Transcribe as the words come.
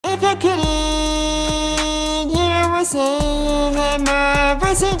If I couldn't hear what saying, that my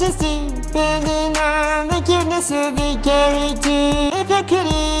voice ain't just depending on the cuteness of the character. If I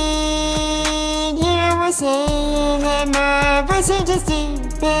couldn't hear what saying, that my voice ain't just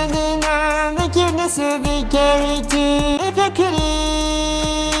depending on the cuteness of the character. If I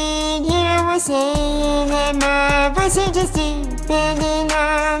couldn't hear what saying, that my voice ain't just depending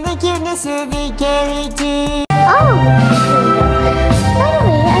on the cuteness of the character. Oh! By the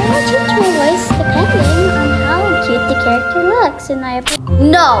way, I will change my voice depending on how cute the character looks, and I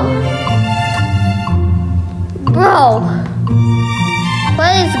No! Bro!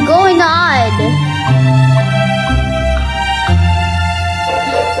 What is going on?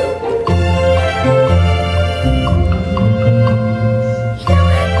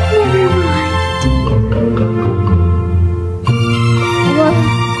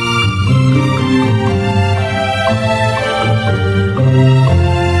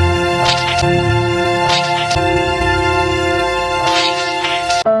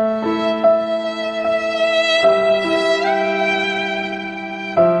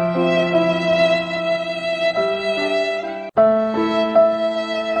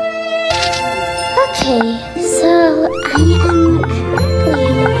 Okay, so I am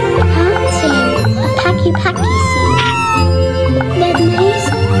currently haunting a packy scene. That may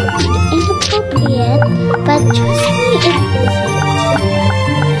sound inappropriate, but trust me, it isn't.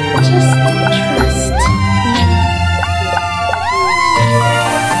 Just trust me.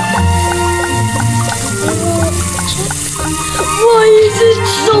 Why is it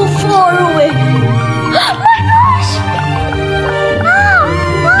so far away? Oh my gosh!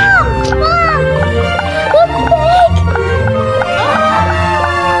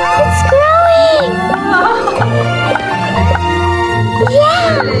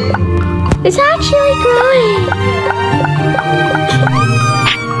 It's actually growing.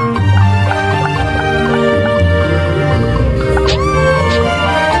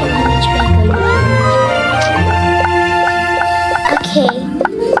 Okay.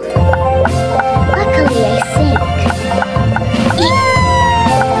 Luckily, I think.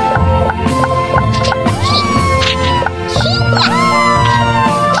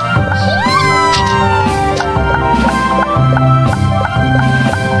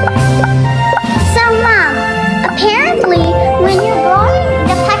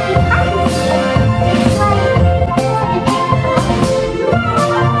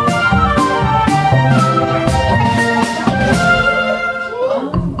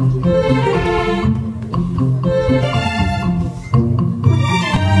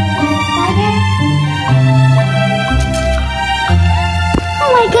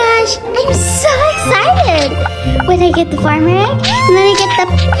 I'm so excited when I get the farmer egg and then I get the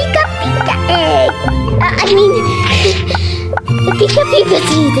pika pika egg. I mean, the pika pika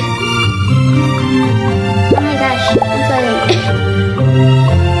seed. Oh my gosh, I'm sweating.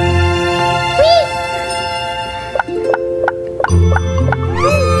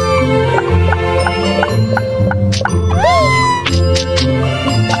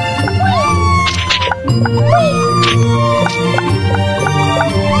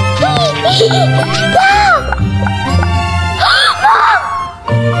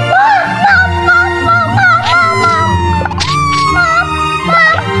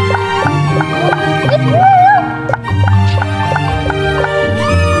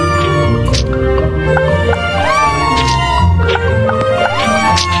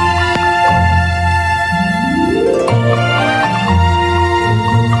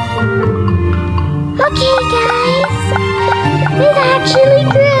 Okay guys, it actually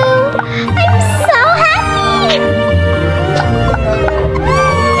grew. I'm so happy.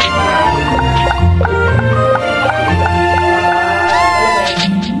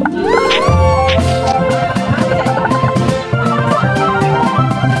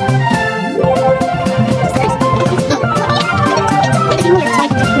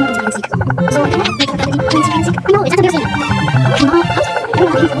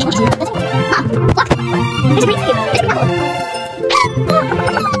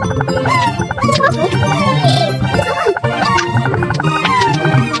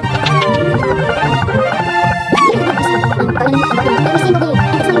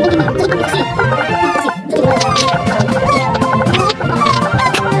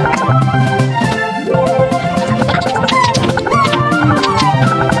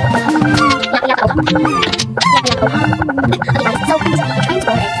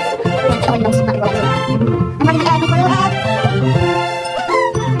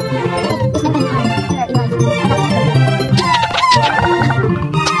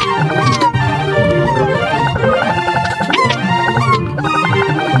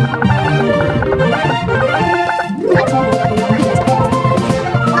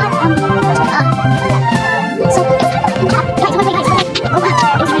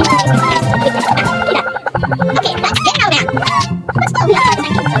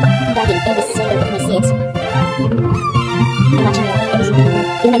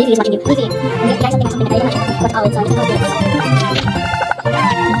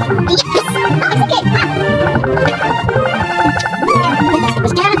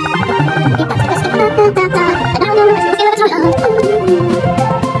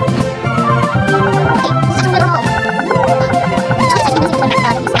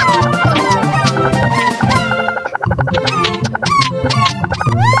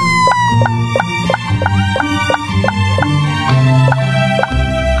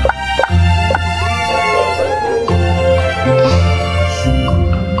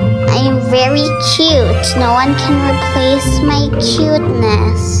 can replace my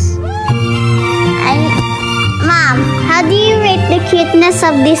cuteness. Mom, how do you rate the cuteness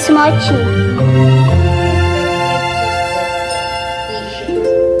of this mochi?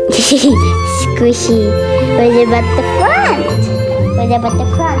 Squishy. What about the front? What about the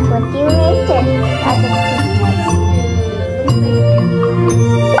front? What do you rate it?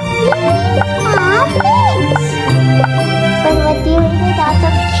 Aw, thanks. But what do you rate it out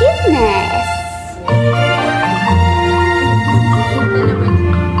of cuteness?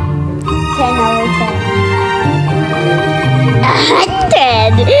 10 over 10. 100!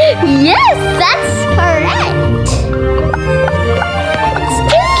 Yes, that's correct! It's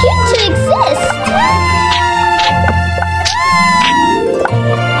too cute to exist!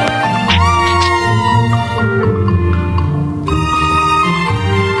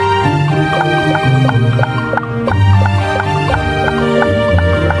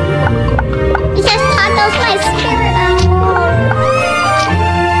 It just toddles my spirit animal!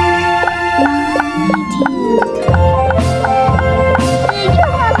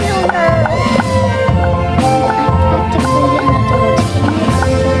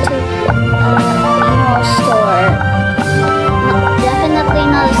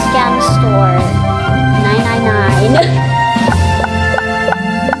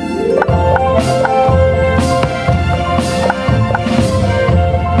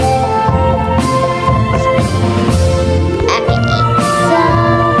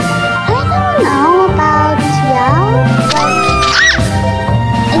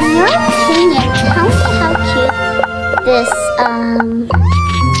 This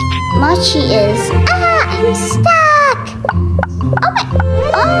mochi is. I'm stuck. Oh my!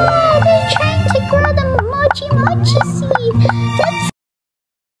 Oh, they're trying to grow the mochi seed. That's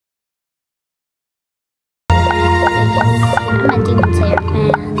because I'm a Demon Slayer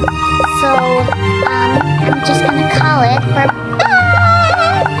fan. So I'm just gonna call it for.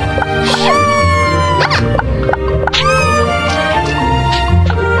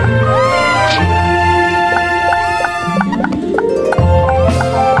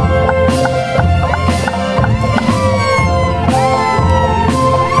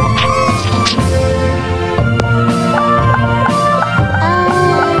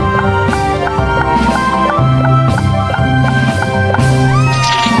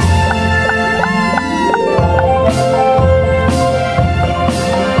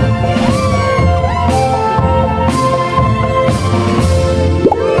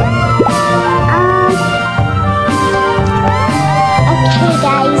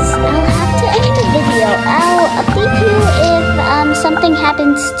 Something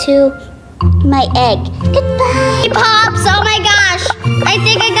happens to my egg. Goodbye, Pops! Oh my gosh! I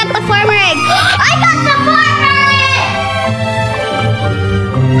think I got the farmer egg. I got the farmer egg!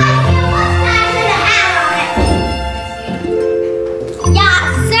 I feel mustache and a hat on it. Yeah,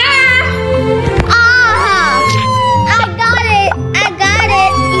 sir! I got it! I got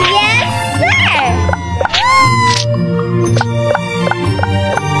it! Yes, sir!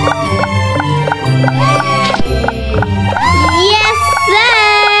 Yes, sir!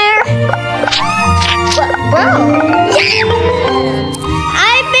 Bro!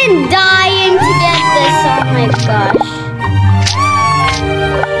 I've been dying to get this, oh my gosh.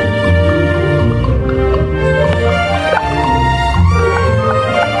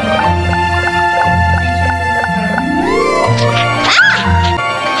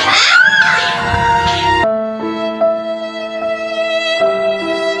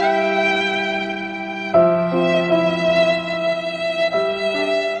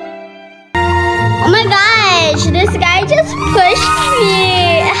 Oh my gosh, this guy just pushed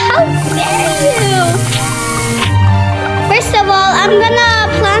me. How dare you? First of all, I'm gonna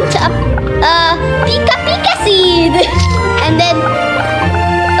plant a pika seed. And then,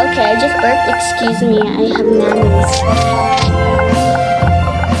 okay, I just burped. Excuse me, I have manners.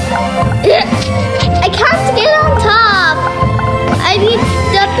 I can't get on top. I need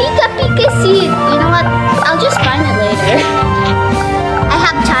the pika seed. You know what? I'll just find it later. I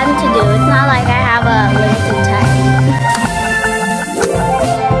have time to do. It's not like I have a limited time.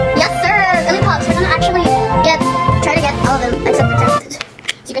 Yes, sir. Lily Pops, we're gonna actually try to get all of them except the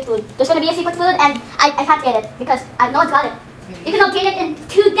secret food. There's gonna be a secret food, and I can't get it because no one's got it. You can obtain it in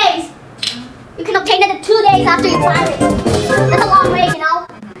 2 days. You can obtain it in 2 days after you find it. That's a long way, you know.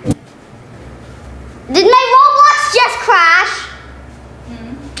 Did my Roblox just crash?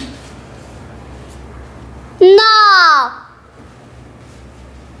 No.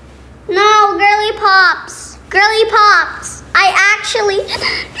 No, Girly Pops. Girly Pops. I actually...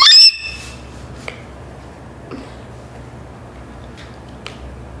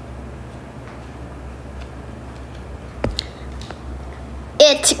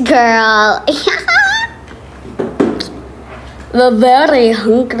 girl. The very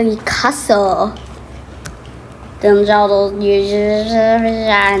hungry castle. 等着都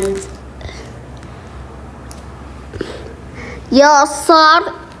and your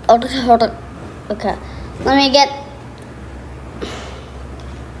sword. Okay, let me get.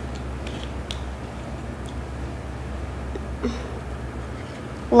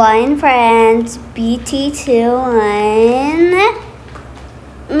 Line friends, BT2 line.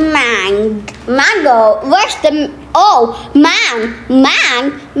 Mango. Where's the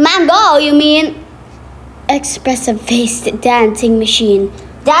mango? You mean expressive faced dancing machine?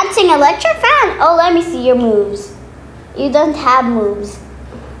 Dancing electric fan? Oh, let me see your moves. You don't have moves.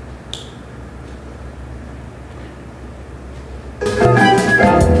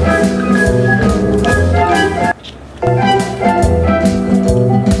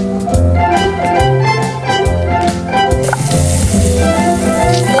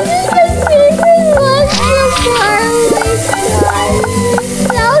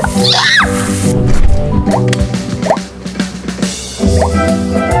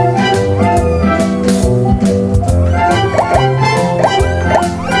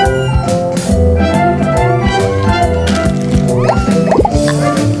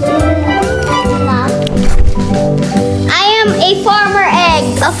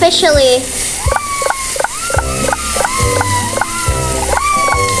 Officially.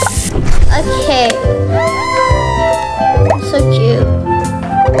 Okay. So cute.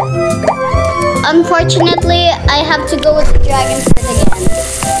 Unfortunately, I have to go with the dragon fruit again.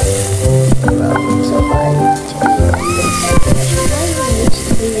 Bro, it's so hard to be used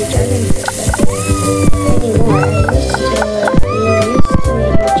to being a dragon fruit, but anymore. I used to being used to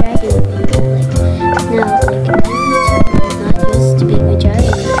being a dragon fruit, like now, like I'm not used to being a dragon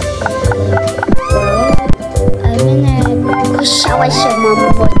fruit. Shawashi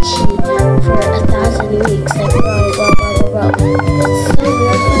Mamabochi for 1,000 weeks. Like, bro. It's so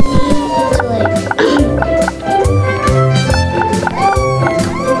weird for me to like.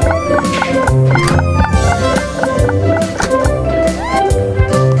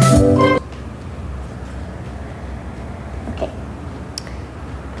 Okay.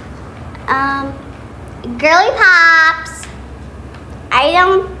 Girly Pops. I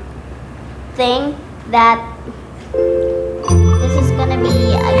don't think that this is gonna be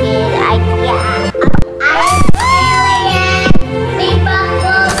a good idea. I'm alien!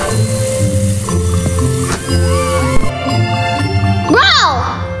 Bro!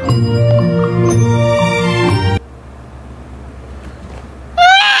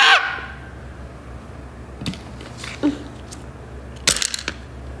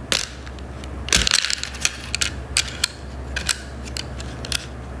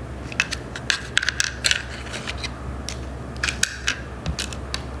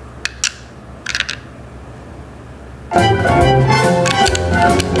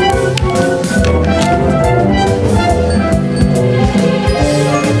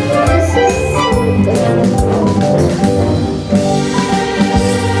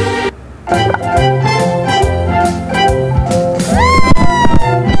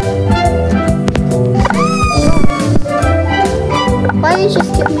 Why did you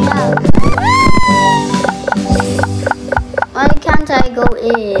just kick me out? Why can't I go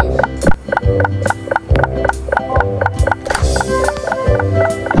in?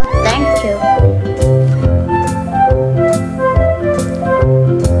 Oh, thank you.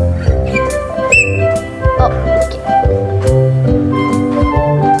 Oh, okay.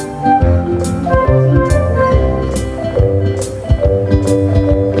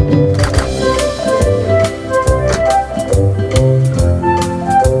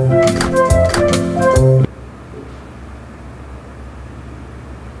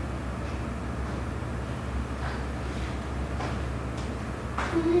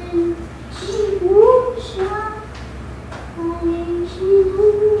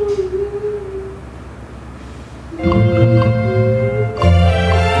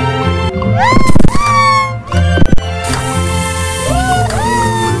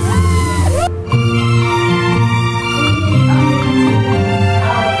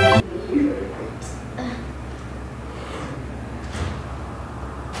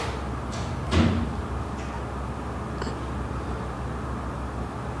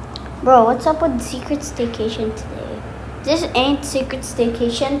 Bro, what's up with secret staycation today? This ain't secret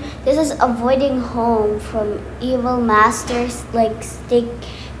staycation. This is avoiding home from evil masters like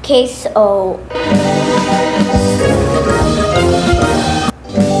staycation.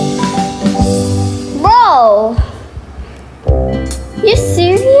 Bro! You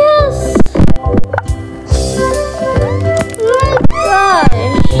serious? Oh my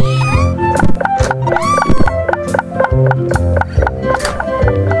gosh.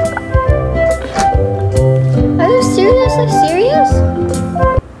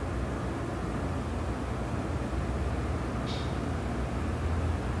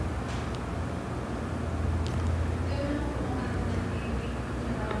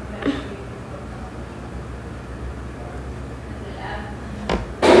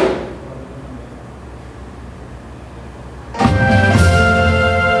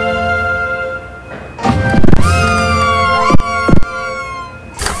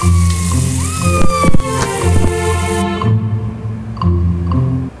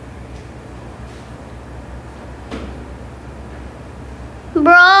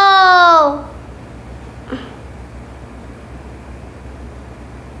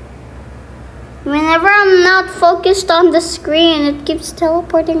 not focused on the screen. It keeps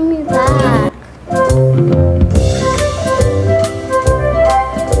teleporting me back.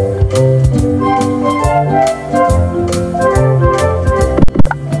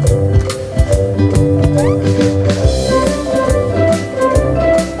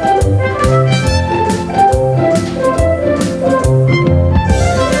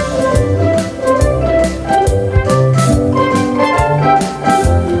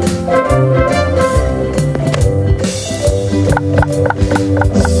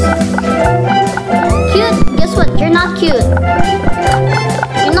 Cute.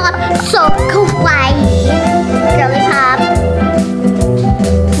 You're not so kawaii, girly pop.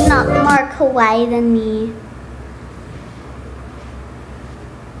 You're not more kawaii than me.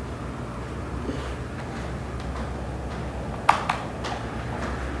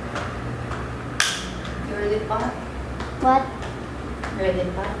 Your lip pop? What? Your lip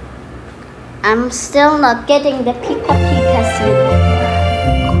pop? I'm still not getting the pika pika seed.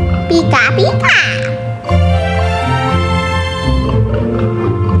 Pika pika.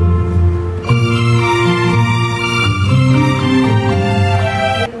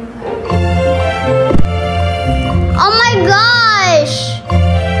 Oh my gosh!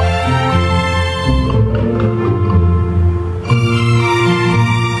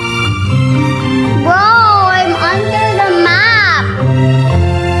 Bro, I'm under the map.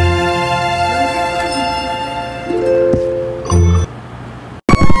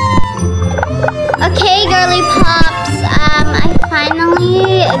 Okay, girly pops. I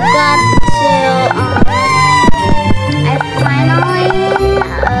finally got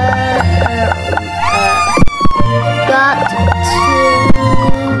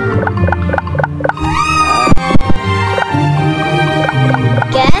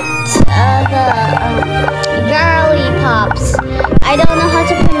I don't know how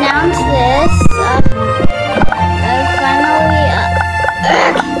to pronounce this. I finally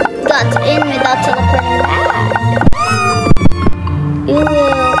got in without teleporting back. Ew,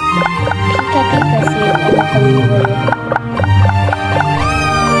 pika pika seed. I'm coming later.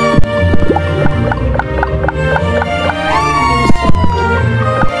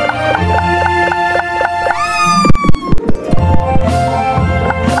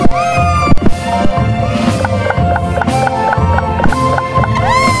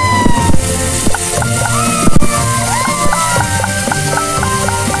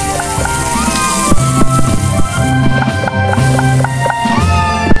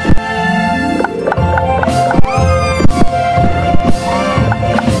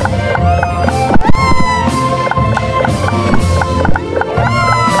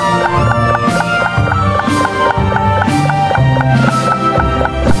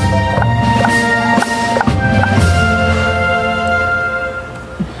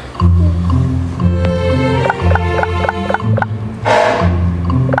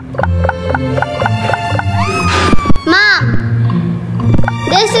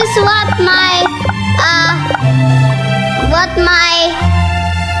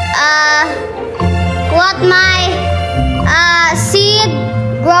 What my seed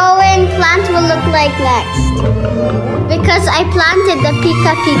growing plant will look like next, because I planted the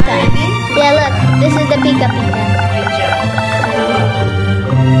pika pika. Yeah, look, this is the pika pika.